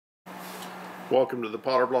Welcome to the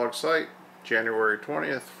Potter Blog site, January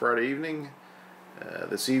 20th, Friday evening.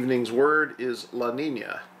 This evening's word is La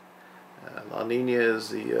Nina. La Nina is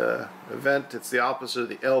the event. It's the opposite of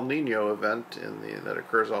the El Nino event that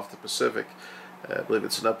occurs off the Pacific. I believe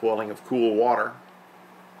it's an upwelling of cool water.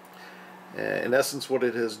 In essence, what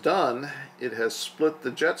it has done, it has split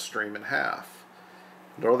the jet stream in half.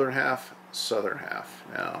 Northern half, southern half.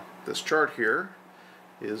 Now, this chart here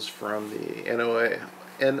is from the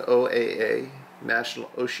NOAA, National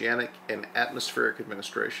Oceanic and Atmospheric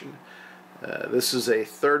Administration. This is a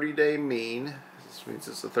 30-day mean. This means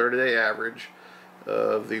it's a 30-day average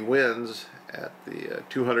of the winds at the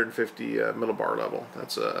 250 millibar level.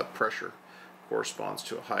 That's a pressure, corresponds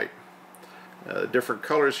to a height. Different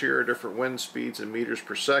colors here are different wind speeds in meters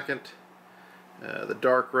per second. The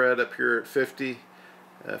dark red up here at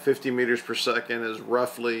 50 meters per second is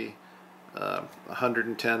roughly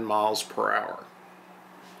 110 miles per hour.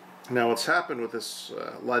 Now what's happened with this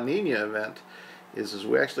La Nina event is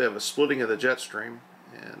we actually have a splitting of the jet stream,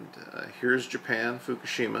 and here's Japan,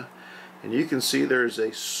 Fukushima, and you can see there's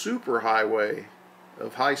a super highway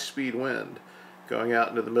of high-speed wind going out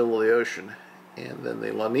into the middle of the ocean, and then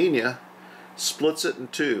the La Nina splits it in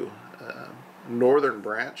two. Northern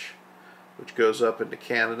branch, which goes up into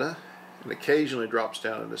Canada and occasionally drops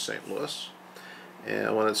down into St. Louis,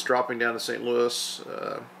 and when it's dropping down to St. Louis,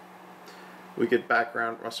 we get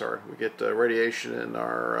radiation in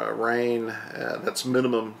our rain that's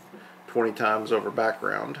minimum 20 times over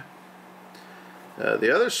background.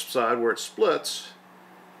 The other side where it splits,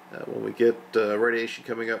 when we get radiation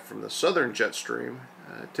coming up from the southern jet stream,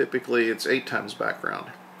 typically it's 8 times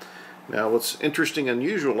background. Now what's interesting and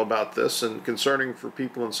unusual about this, and concerning for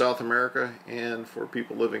people in South America and for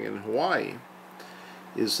people living in Hawaii,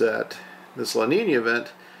 is that this La Nina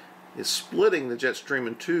event is splitting the jet stream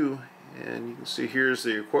in two, and you can see here's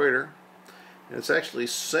the equator, and it's actually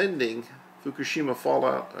sending Fukushima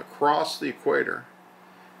fallout across the equator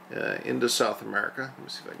into South America. Let me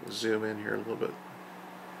see if I can zoom in here a little bit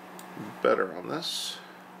better on this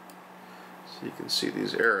so you can see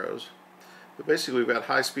these arrows. But basically we've got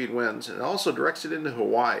high-speed winds, and it also directs it into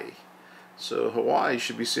Hawaii. So Hawaii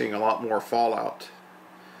should be seeing a lot more fallout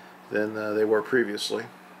than they were previously,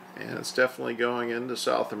 and it's definitely going into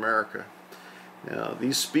South America. Now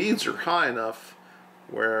these speeds are high enough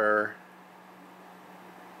where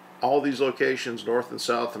all these locations North and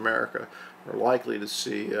South America are likely to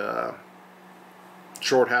see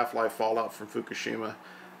short half-life fallout from Fukushima,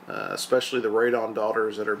 especially the radon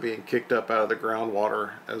daughters that are being kicked up out of the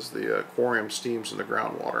groundwater as the aquarium steams in the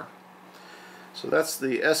groundwater. So that's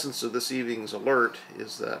the essence of this evening's alert,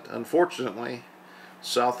 is that unfortunately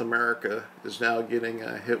South America is now getting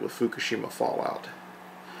hit with Fukushima fallout.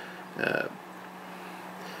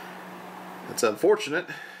 It's unfortunate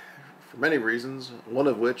for many reasons, one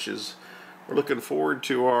of which is we're looking forward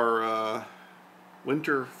to our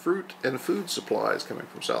winter fruit and food supplies coming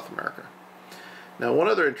from South America. Now one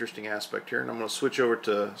other interesting aspect here, and I'm going to switch over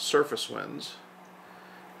to surface winds.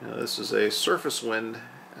 Now, this is a surface wind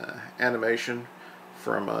animation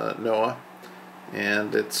from NOAA,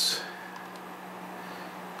 and it's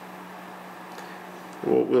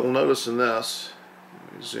what we'll notice in this,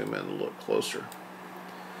 let me zoom in a little closer,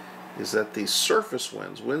 is that the surface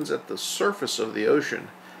winds at the surface of the ocean,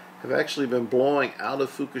 have actually been blowing out of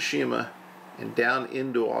Fukushima and down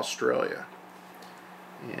into Australia.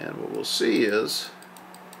 And what we'll see is,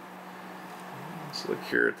 let's look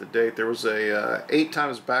here at the date, there was a 8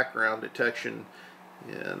 times background detection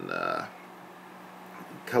in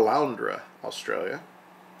Caloundra, Australia,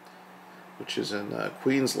 which is in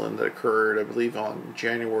Queensland, that occurred, I believe, on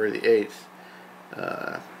January the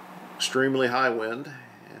 8th. Extremely high wind.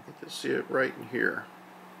 I think you'll see it right in here.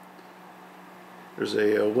 There's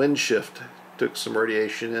a wind shift, took some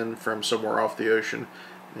radiation in from somewhere off the ocean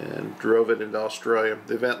and drove it into Australia.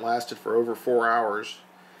 The event lasted for over 4 hours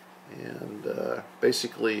and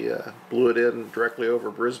basically blew it in directly over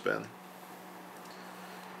Brisbane.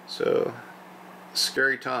 So,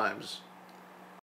 scary times.